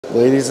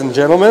Ladies and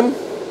gentlemen,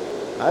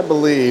 I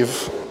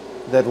believe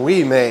that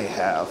we may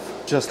have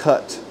just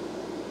cut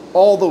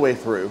all the way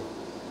through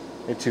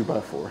a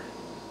 2x4.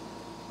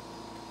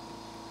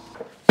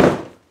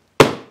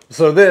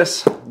 So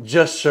this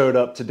just showed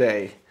up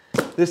today.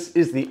 This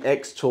is the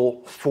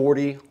xTool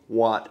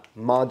 40-watt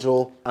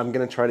module. I'm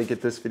gonna try to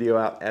get this video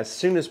out as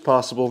soon as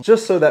possible,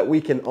 just so that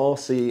we can all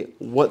see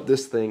what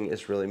this thing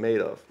is really made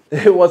of.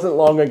 It wasn't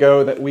long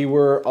ago that we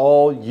were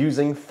all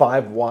using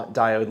 5-watt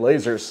diode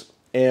lasers,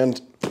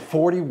 and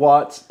 40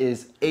 watts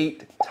is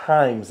 8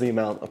 times the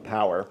amount of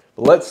power.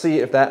 But let's see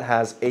if that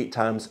has 8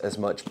 times as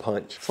much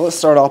punch. So let's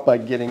start off by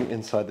getting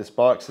inside this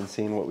box and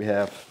seeing what we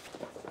have.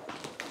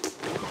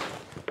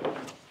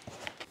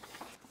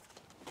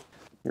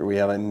 Here we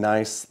have a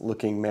nice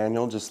looking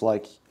manual, just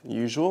like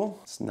usual.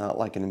 It's not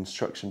like an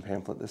instruction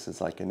pamphlet. This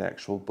is like an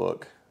actual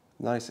book.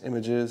 Nice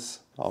images,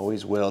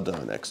 always well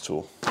done,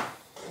 xTool.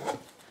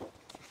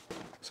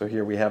 So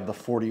here we have the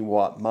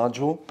 40-watt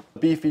module.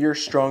 Beefier,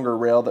 stronger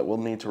rail that we'll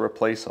need to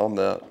replace on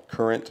the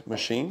current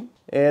machine.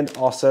 And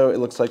also, it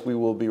looks like we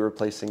will be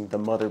replacing the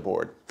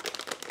motherboard.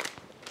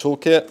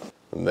 Toolkit,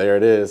 and there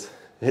it is.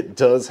 It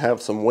does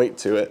have some weight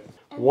to it.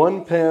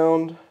 1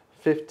 pound,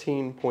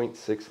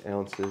 15.6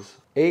 ounces,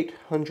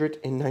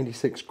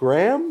 896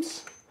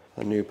 grams.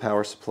 A new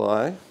power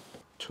supply,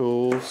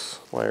 tools,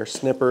 wire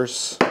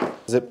snippers,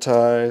 zip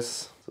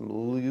ties, some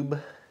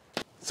lube.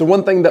 So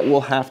one thing that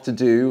we'll have to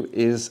do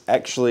is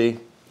actually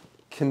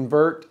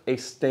convert a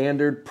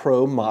standard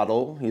Pro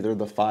model, either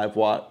the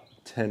 5-watt,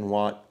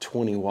 10-watt,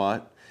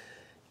 20-watt,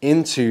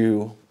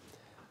 into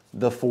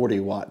the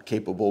 40-watt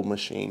capable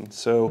machine.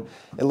 So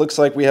it looks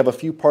like we have a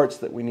few parts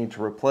that we need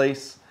to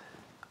replace.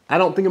 I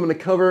don't think I'm going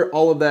to cover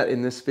all of that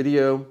in this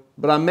video,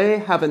 but I may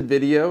have a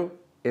video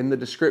in the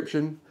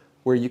description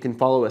where you can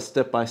follow a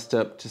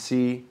step-by-step to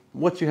see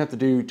what you have to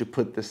do to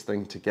put this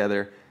thing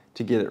together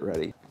to get it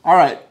ready. All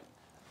right.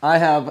 I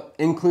have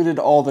included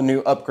all the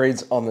new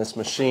upgrades on this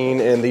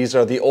machine, and these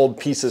are the old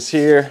pieces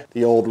here,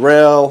 the old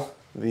rail,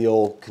 the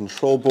old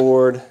control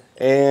board,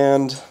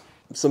 and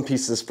some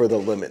pieces for the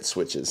limit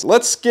switches.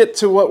 Let's get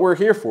to what we're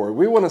here for.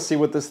 We want to see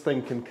what this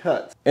thing can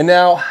cut. And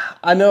now,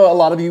 I know a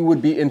lot of you would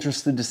be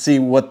interested to see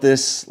what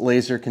this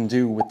laser can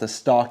do with the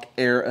stock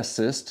air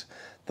assist,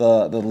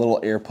 the little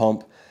air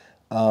pump.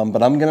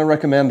 But I'm going to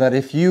recommend that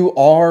if you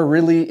are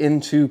really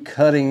into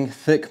cutting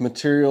thick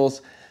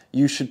materials,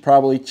 you should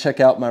probably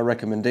check out my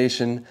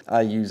recommendation.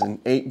 I use an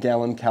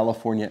 8-gallon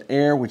California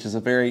Air, which is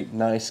a very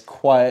nice,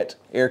 quiet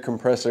air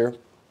compressor.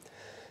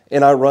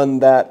 And I run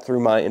that through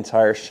my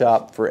entire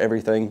shop for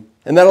everything.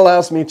 And that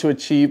allows me to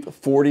achieve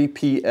 40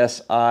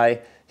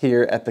 PSI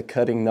here at the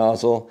cutting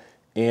nozzle.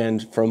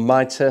 And from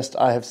my test,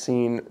 I have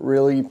seen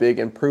really big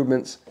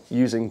improvements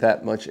using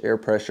that much air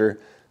pressure.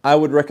 I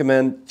would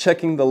recommend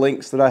checking the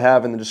links that I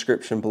have in the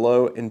description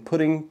below and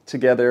putting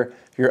together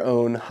your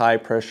own high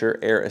pressure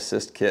air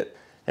assist kit.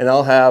 And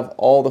I'll have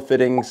all the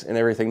fittings and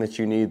everything that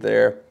you need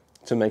there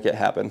to make it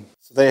happen.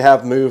 So they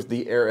have moved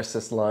the air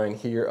assist line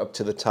here up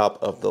to the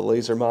top of the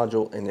laser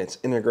module, and it's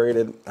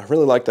integrated. I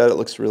really like that. It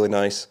looks really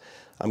nice.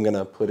 I'm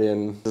gonna put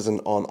in, this is an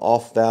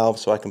on-off valve,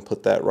 so I can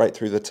put that right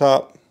through the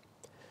top.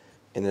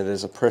 And it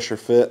is a pressure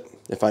fit.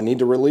 If I need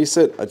to release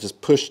it, I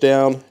just push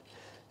down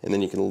and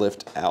then you can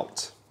lift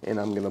out. And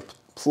I'm gonna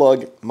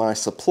plug my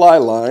supply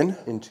line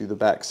into the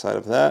back side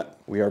of that.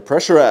 We are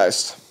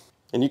pressurized.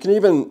 And you can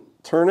even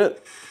turn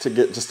it to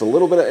get just a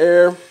little bit of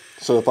air.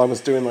 So if I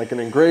was doing like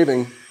an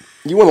engraving,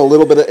 you want a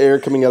little bit of air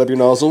coming out of your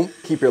nozzle.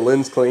 Keep your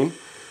lens clean.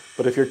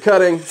 But if you're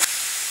cutting,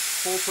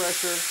 full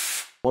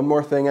pressure. One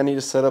more thing I need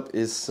to set up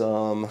is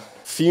some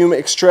fume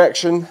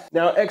extraction.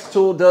 Now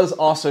xTool does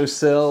also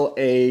sell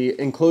a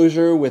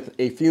enclosure with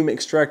a fume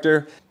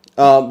extractor.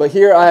 But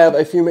here I have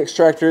a fume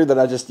extractor that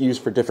I just use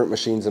for different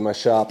machines in my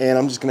shop. And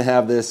I'm just gonna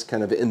have this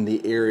kind of in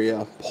the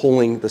area,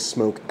 pulling the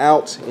smoke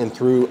out and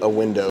through a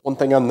window. One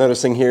thing I'm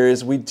noticing here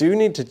is we do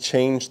need to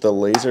change the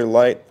laser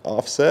light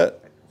offset.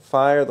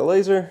 Fire the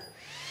laser,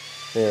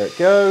 there it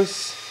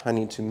goes. I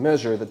need to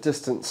measure the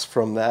distance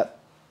from that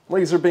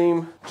laser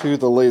beam to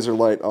the laser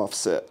light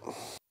offset.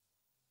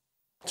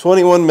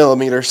 21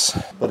 millimeters,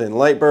 but in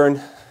Lightburn,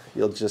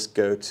 you'll just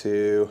go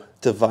to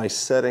device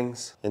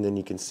settings and then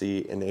you can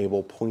see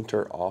enable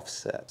pointer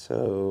offset.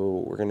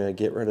 So we're gonna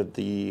get rid of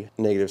the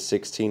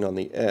 -16 on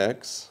the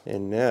X,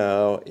 and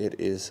now it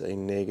is a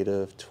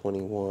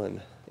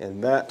 -21.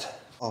 And that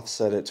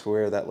offset it to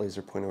where that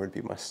laser pointer would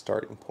be my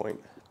starting point.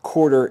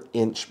 1/4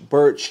 inch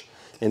birch,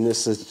 and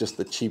this is just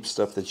the cheap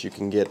stuff that you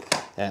can get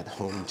at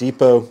Home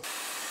Depot.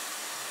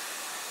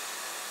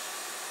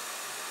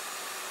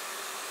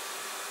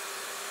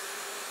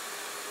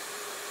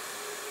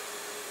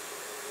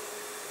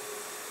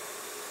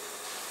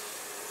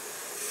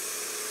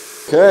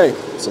 Okay,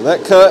 so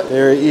that cut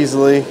very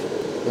easily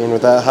and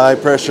with that high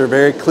pressure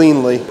very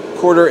cleanly.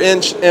 1/4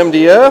 inch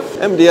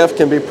MDF. MDF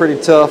can be pretty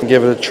tough.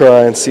 Give it a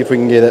try and see if we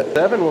can get it.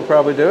 7 will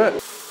probably do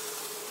it.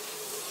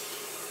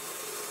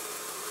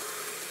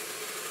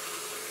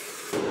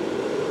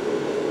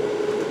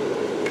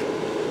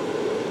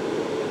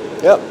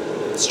 Yep,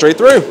 straight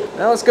through.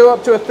 Now let's go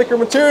up to a thicker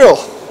material.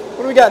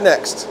 What do we got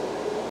next?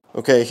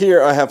 Okay,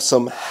 here I have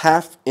some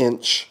 1/2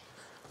 inch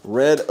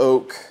red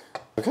oak.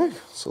 Okay,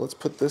 so let's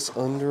put this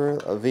under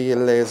the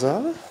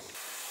laser.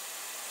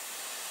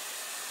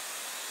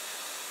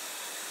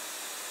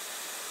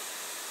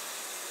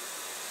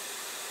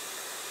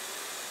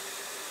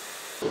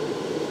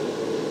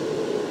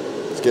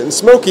 It's getting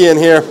smoky in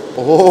here.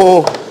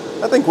 Oh,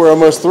 I think we're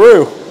almost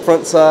through.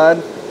 Front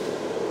side.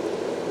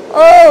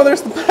 Oh,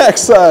 there's the back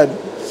side.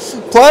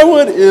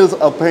 Plywood is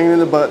a pain in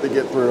the butt to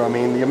get through. I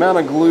mean, the amount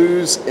of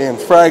glues and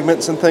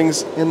fragments and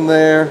things in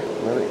there,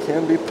 but it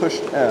can be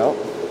pushed out.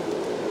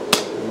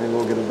 Maybe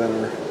we'll get a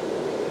better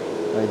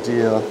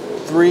idea.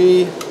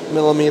 3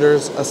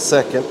 millimeters a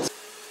second.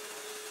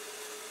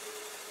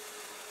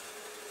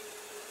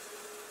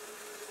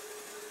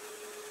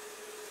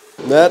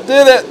 That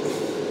did it.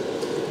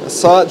 I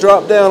saw it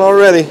drop down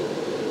already.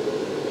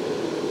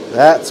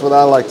 That's what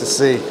I like to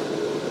see.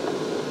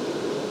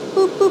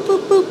 Boop, boop,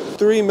 boop, boop.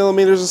 3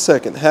 millimeters a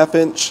second, 1/2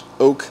 inch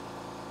oak,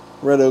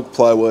 red oak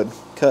plywood,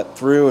 cut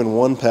through in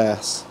one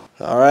pass.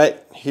 All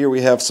right, here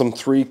we have some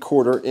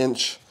 3/4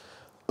 inch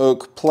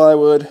oak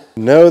plywood.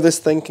 Know this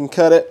thing can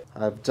cut it.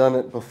 I've done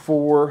it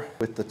before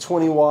with the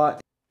 20 watt.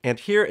 And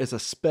here is a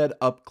sped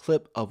up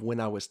clip of when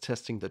I was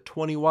testing the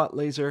 20 watt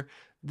laser.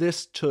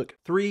 This took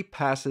 3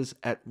 passes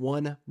at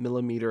 1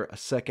 millimeter a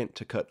second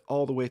to cut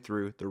all the way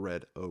through the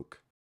red oak.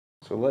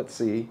 So let's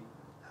see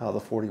how the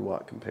 40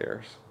 watt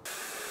compares.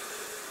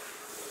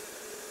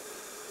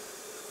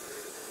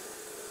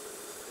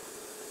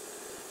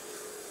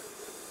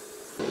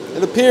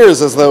 It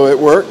appears as though it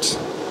worked.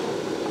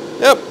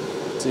 Yep.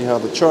 See how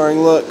the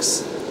charring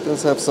looks. It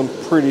does have some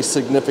pretty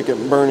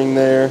significant burning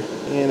there,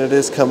 and it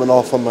is coming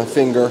off on my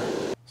finger.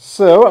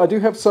 So I do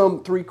have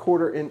some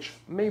 3/4 inch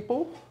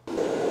maple.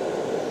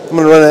 I'm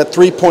going to run at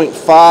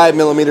 3.5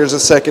 millimeters a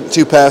second,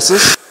 2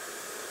 passes.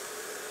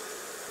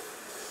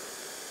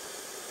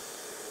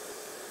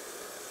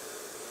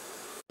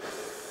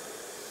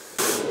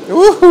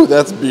 Woohoo,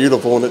 that's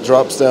beautiful when it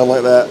drops down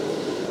like that.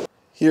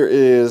 Here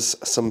is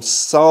some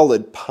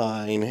solid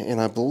pine, and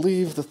I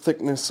believe the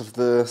thickness of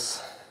this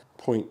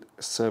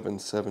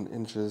 0.77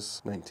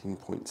 inches,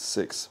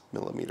 19.6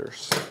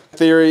 millimeters.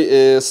 Theory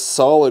is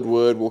solid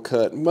wood will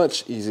cut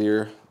much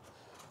easier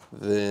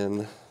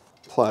than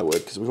plywood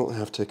because we don't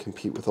have to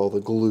compete with all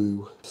the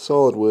glue.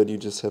 Solid wood, you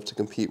just have to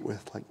compete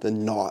with like the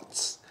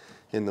knots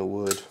in the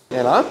wood.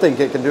 And I think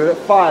it can do it at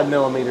 5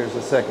 millimeters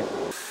a second.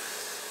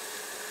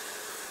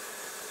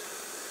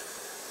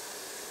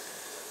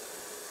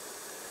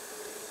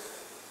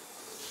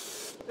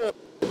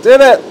 Did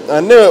it!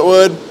 I knew it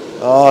would.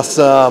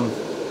 Awesome.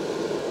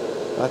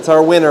 That's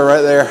our winner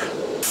right there.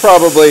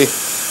 Probably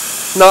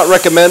not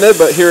recommended,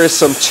 but here is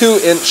some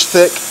 2-inch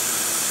thick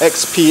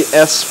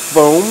XPS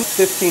foam,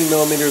 15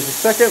 millimeters a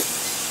second.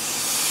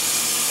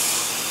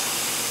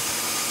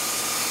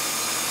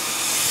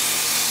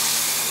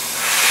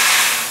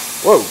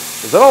 Whoa,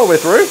 is that all the way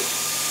through?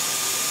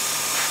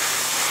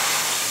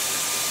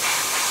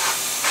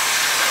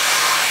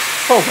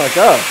 Oh my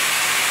God.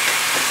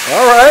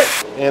 All right.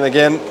 And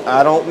again,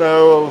 I don't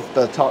know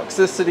the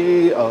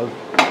toxicity of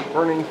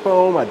burning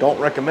foam. I don't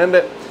recommend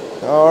it.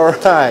 All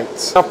right,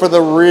 now for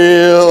the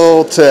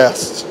real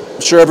test.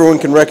 I'm sure everyone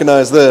can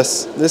recognize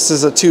this. This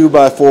is a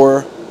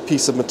 2x4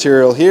 piece of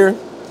material here.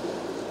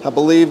 I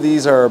believe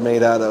these are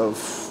made out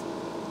of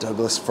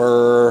Douglas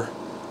fir,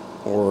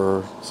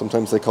 or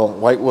sometimes they call it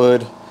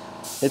whitewood.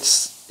 It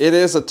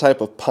is a type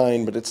of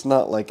pine, but it's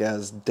not like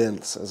as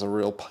dense as a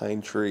real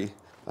pine tree.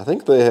 I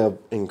think they have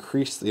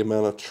increased the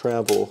amount of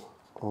travel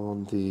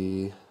on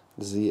the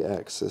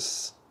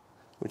Z-axis,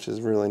 which is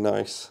really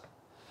nice.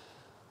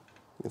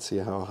 You can see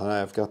how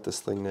high I've got this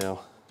thing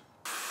now.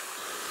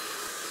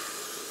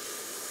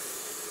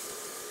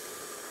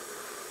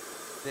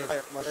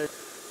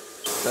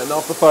 Setting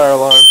off the fire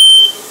alarm.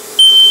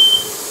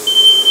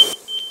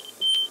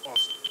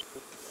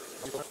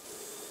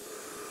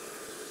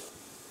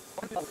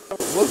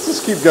 Let's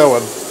just keep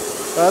going.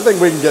 I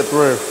think we can get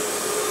through.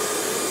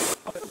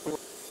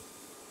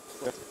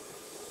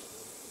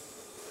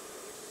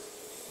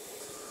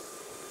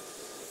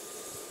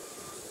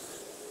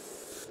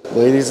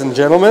 Ladies and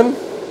gentlemen,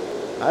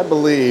 I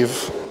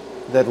believe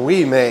that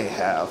we may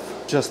have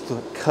just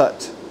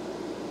cut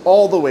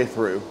all the way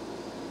through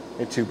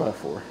a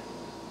 2x4.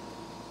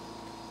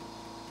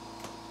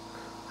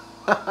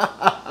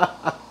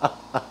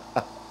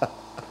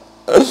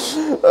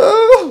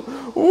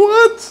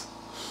 What?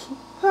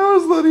 How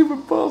is that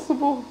even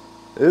possible?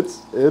 It's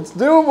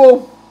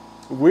doable.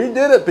 We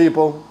did it,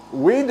 people.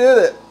 We did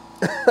it.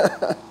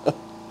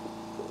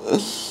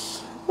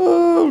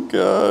 Oh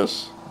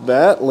gosh.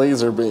 That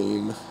laser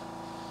beam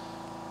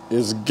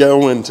is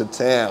going to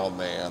town,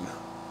 man.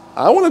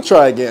 I want to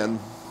try again,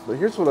 but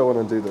here's what I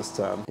want to do this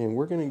time. And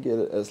we're going to get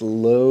it as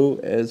low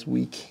as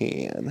we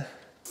can.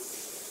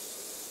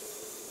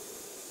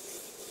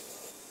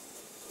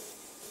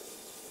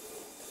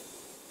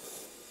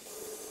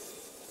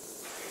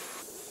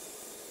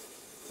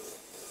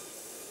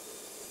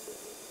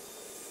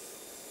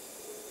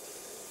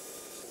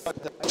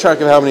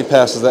 Track of how many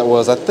passes that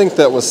was. I think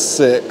that was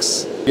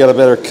 6. We got a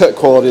better cut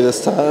quality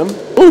this time.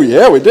 Oh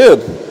yeah, we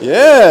did.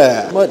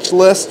 Yeah, much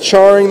less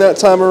charring that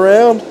time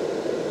around.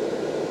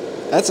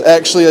 That's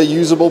actually a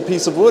usable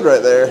piece of wood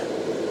right there.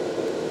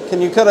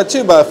 Can you cut a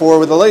 2x4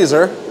 with a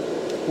laser?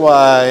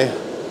 Why,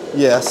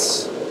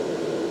 yes.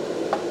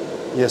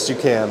 Yes, you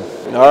can.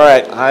 All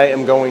right, I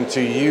am going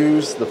to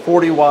use the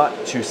 40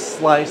 watt to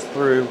slice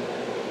through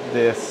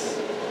this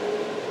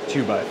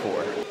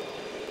 2x4.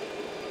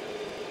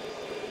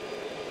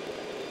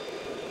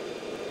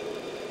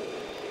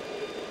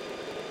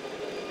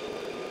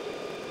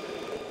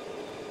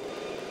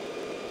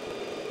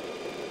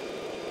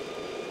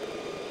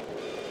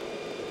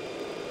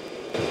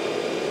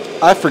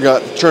 I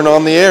forgot to turn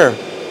on the air.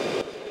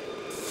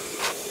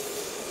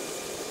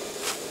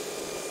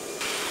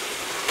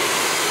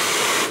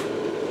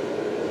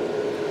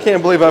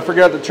 Can't believe I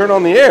forgot to turn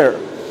on the air.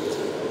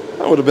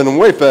 That would have been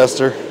way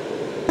faster.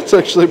 It's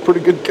actually a pretty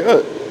good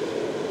cut.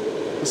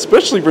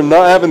 Especially for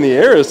not having the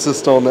air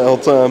assist on the whole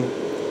time. I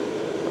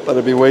thought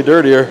it'd be way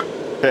dirtier.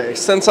 Okay,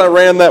 since I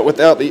ran that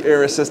without the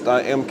air assist,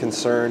 I am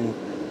concerned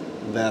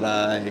that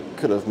I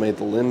could have made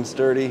the limbs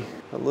dirty.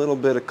 A little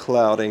bit of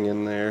clouding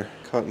in there.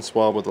 Cotton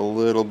swab with a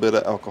little bit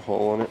of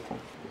alcohol on it.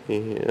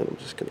 And I'm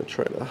just gonna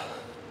try to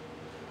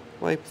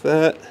wipe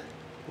that.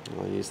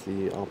 I'll use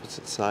the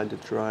opposite side to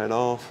dry it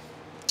off.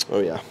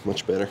 Oh yeah,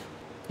 much better.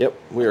 Yep,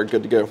 we are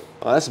good to go.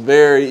 That's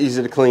very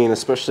easy to clean,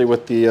 especially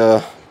with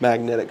the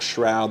magnetic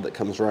shroud that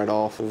comes right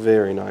off.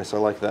 Very nice, I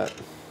like that.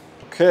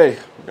 Okay,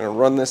 we're gonna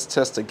run this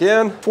test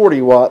again.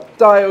 40 watt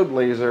diode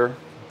laser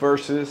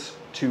versus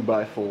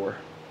 2x4.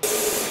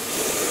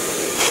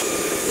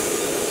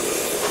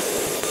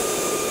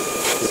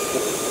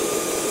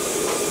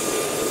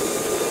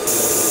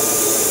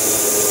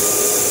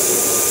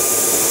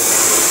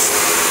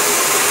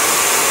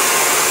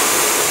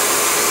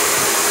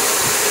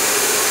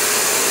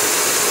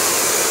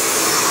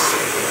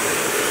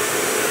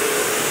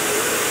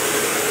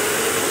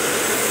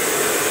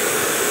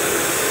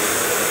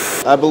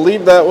 I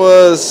believe that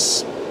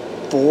was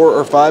 4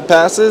 or 5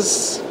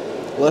 passes,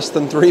 less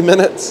than 3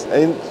 minutes.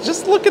 And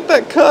just look at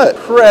that cut.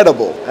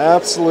 Incredible.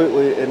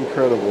 Absolutely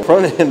incredible.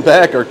 Front and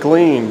back are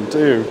clean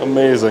too.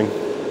 Amazing.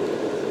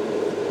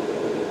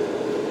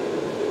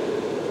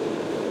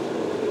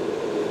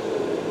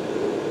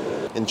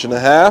 Inch and a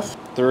half,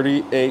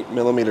 38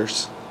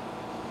 millimeters.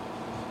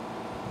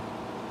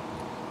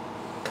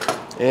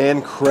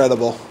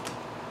 Incredible.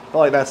 I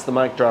feel like that's the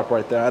mic drop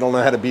right there. I don't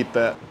know how to beat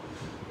that.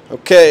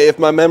 Okay, if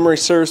my memory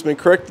serves me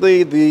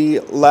correctly,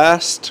 the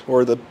last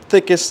or the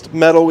thickest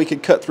metal we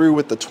could cut through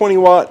with the 20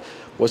 watt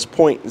was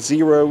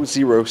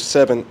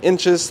 0.007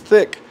 inches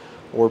thick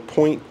or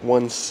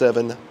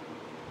 0.17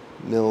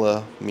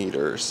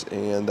 millimeters.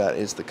 And that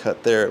is the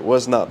cut there. It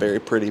was not very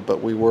pretty,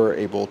 but we were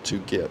able to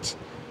get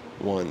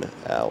one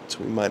out.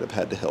 We might have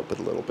had to help it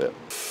a little bit.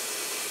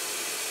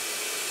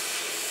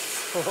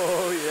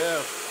 Oh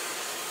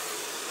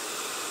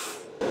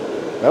yeah.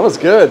 That was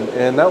good,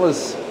 and that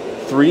was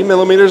 3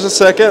 millimeters a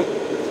second.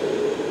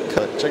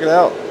 Cut. Check it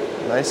out.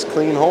 Nice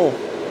clean hole.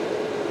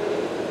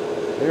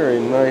 Very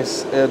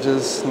nice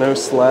edges. No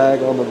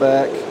slag on the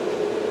back.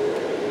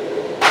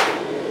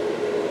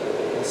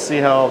 Let's see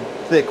how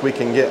thick we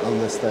can get on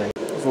this thing.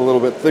 It's a little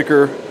bit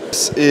thicker.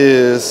 This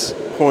is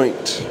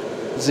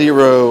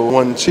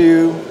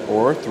 0.012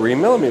 or 3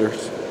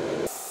 millimeters.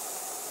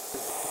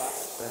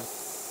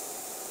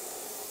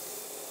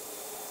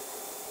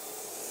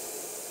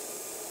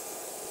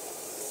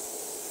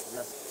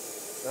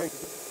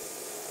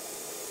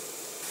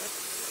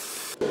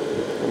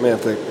 I may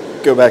have to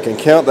go back and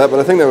count that, but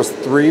I think that was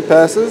 3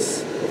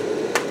 passes.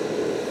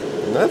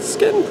 And that's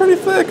getting pretty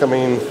thick. I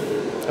mean,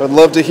 I would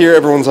love to hear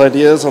everyone's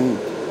ideas on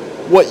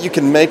what you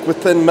can make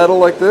with thin metal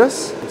like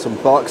this. Some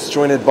box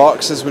jointed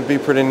boxes would be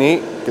pretty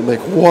neat. You can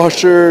make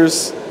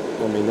washers.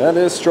 I mean, that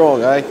is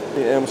strong. I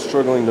am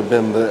struggling to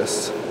bend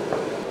this.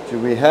 Do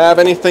we have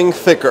anything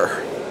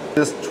thicker?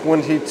 This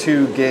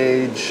 22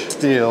 gauge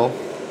steel.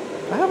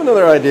 I have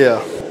another idea.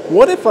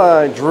 What if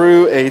I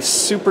drew a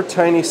super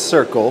tiny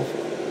circle,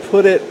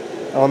 put it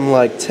on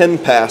like 10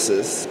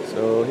 passes?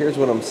 So here's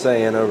what I'm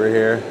saying over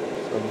here.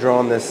 So I've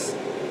drawn this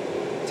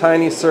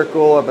tiny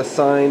circle. I've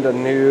assigned a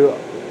new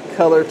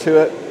color to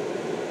it.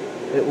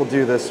 It will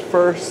do this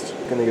first.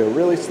 It's gonna go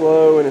really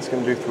slow, and it's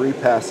gonna do 3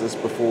 passes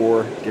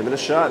before give it a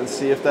shot and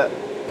see if that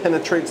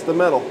penetrates the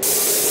metal.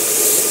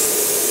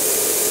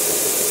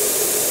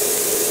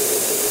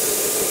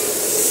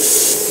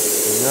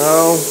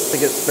 No, I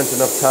think it spent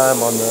enough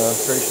time on the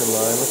creation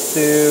line. Let's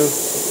do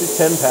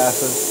 10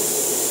 passes.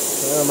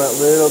 On that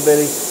little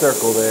bitty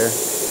circle there. I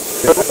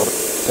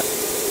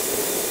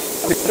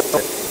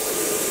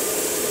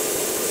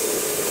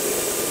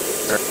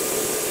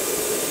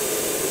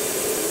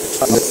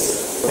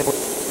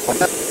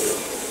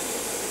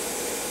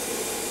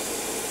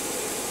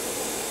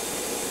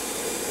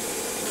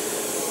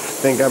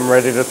think I'm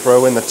ready to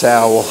throw in the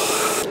towel.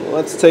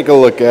 Let's take a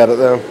look at it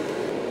though.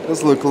 It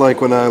does look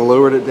like when I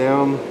lowered it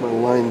down, my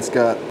lines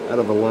got out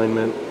of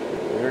alignment.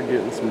 They're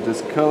getting some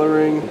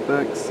discoloring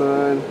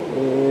backside,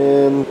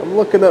 and I'm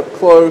looking up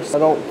close. I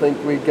don't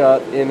think we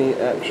got any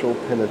actual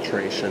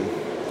penetration.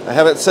 I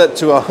have it set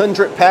to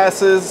 100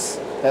 passes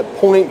at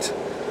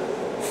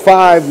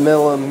 0.5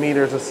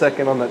 millimeters a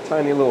second on that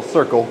tiny little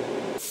circle.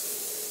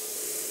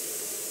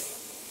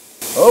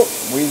 Oh,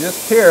 we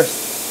just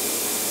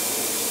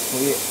pierced.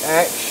 We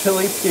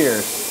actually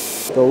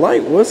pierced. The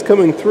light was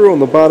coming through on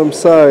the bottom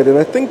side, and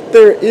I think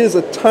there is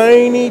a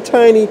tiny,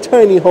 tiny,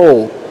 tiny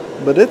hole,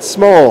 but it's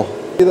small.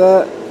 See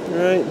that?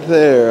 Right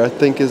there, I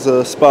think is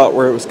a spot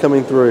where it was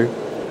coming through.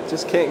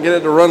 Just can't get it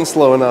to run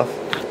slow enough.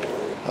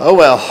 Oh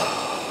well.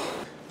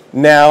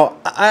 Now,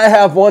 I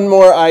have one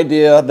more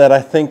idea that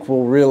I think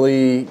will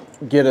really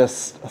get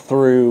us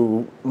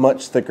through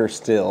much thicker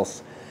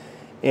stills,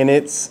 and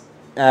it's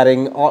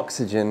adding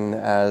oxygen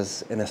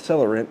as an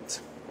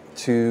accelerant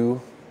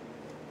to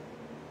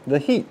the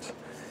heat.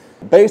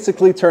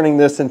 Basically turning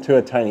this into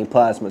a tiny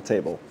plasma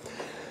table.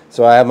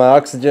 So I have my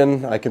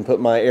oxygen, I can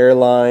put my air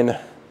line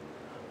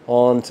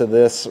onto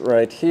this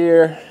right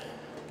here.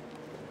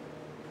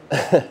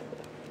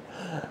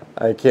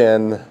 I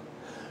can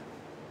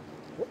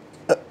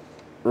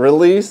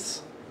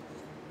release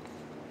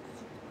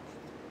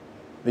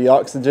the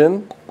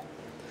oxygen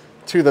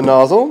to the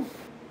nozzle.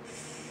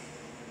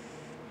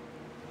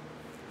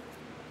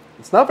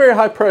 It's not very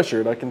high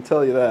pressured, I can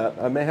tell you that.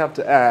 I may have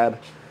to add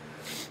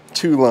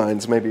 2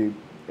 lines, maybe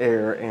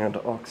air and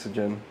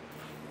oxygen.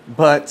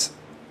 But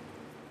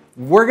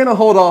we're gonna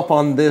hold off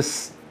on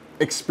this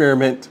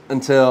experiment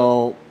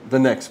until the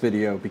next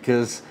video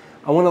because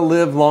I wanna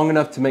live long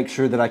enough to make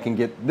sure that I can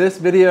get this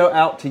video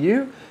out to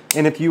you.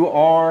 And if you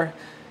are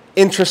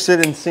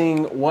interested in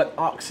seeing what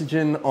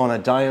oxygen on a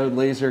diode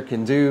laser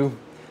can do,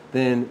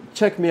 then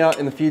check me out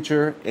in the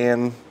future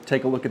and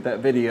take a look at that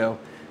video.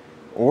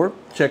 Or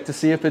check to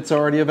see if it's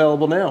already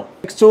available now.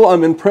 xTool,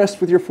 I'm impressed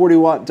with your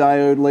 40-watt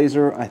diode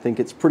laser. I think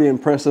it's pretty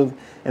impressive.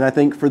 And I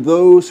think for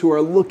those who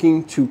are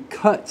looking to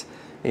cut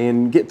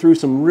and get through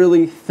some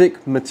really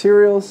thick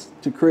materials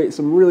to create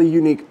some really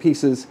unique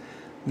pieces,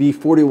 the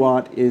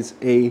 40-watt is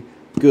a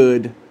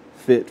good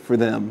fit for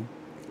them.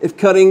 If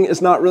cutting is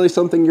not really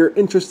something you're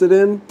interested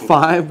in,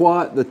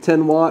 5-watt, the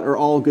 10-watt are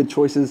all good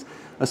choices,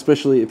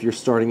 especially if you're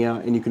starting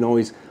out, and you can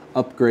always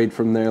upgrade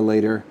from there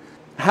later.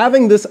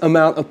 Having this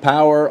amount of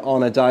power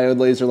on a diode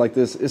laser like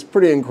this is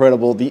pretty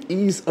incredible. The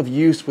ease of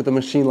use with a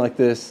machine like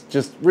this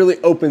just really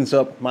opens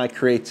up my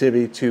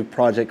creativity to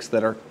projects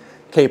that are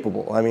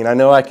capable. I mean, I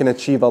know I can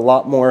achieve a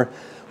lot more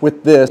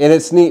with this, and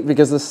it's neat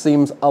because this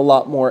seems a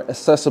lot more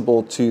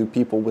accessible to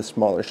people with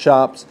smaller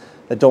shops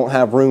that don't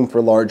have room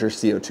for larger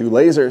CO2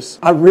 lasers.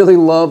 I really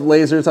love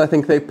lasers. I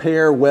think they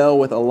pair well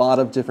with a lot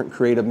of different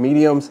creative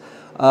mediums.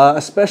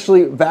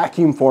 Especially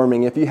vacuum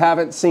forming. If you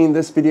haven't seen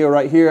this video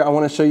right here, I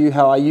want to show you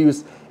how I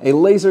use a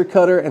laser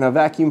cutter and a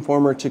vacuum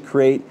former to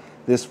create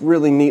this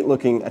really neat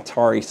looking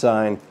Atari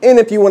sign. And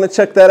if you want to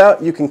check that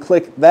out, you can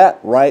click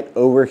that right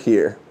over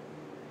here.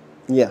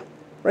 Yeah,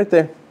 right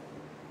there.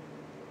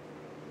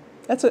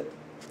 That's it.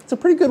 It's a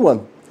pretty good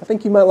one. I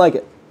think you might like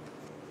it.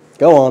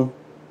 Go on.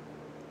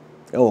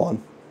 Go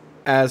on.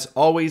 As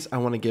always, I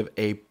want to give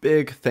a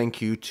big thank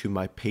you to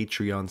my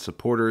Patreon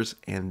supporters,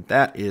 and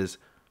that is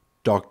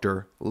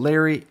Dr.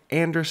 Larry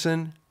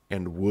Anderson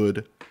and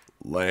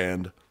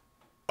Woodland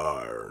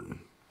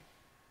Iron.